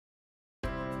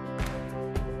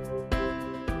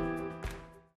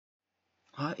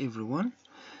Hi everyone,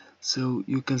 so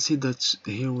you can see that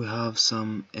here we have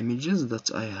some images that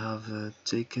I have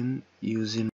taken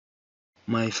using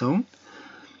my phone.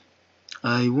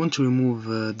 I want to remove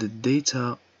the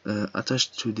data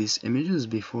attached to these images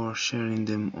before sharing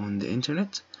them on the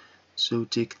internet. So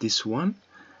take this one,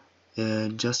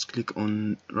 just click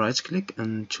on right click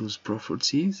and choose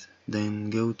properties, then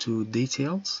go to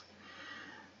details,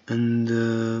 and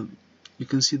you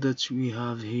can see that we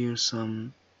have here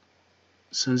some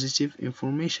sensitive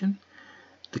information,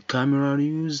 the camera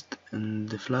used and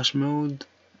the flash mode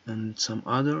and some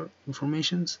other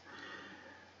informations.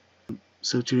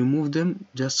 So to remove them,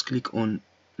 just click on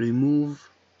remove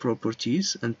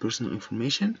properties and personal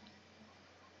information,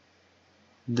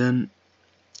 then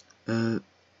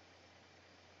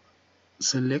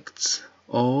select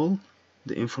all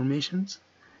the informations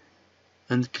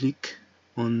and click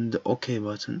on the OK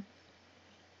button.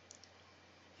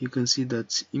 You can see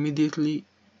that immediately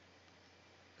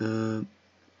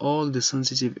all the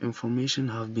sensitive information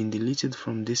have been deleted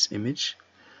from this image,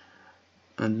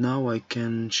 and now I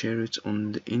can share it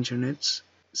on the internet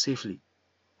safely.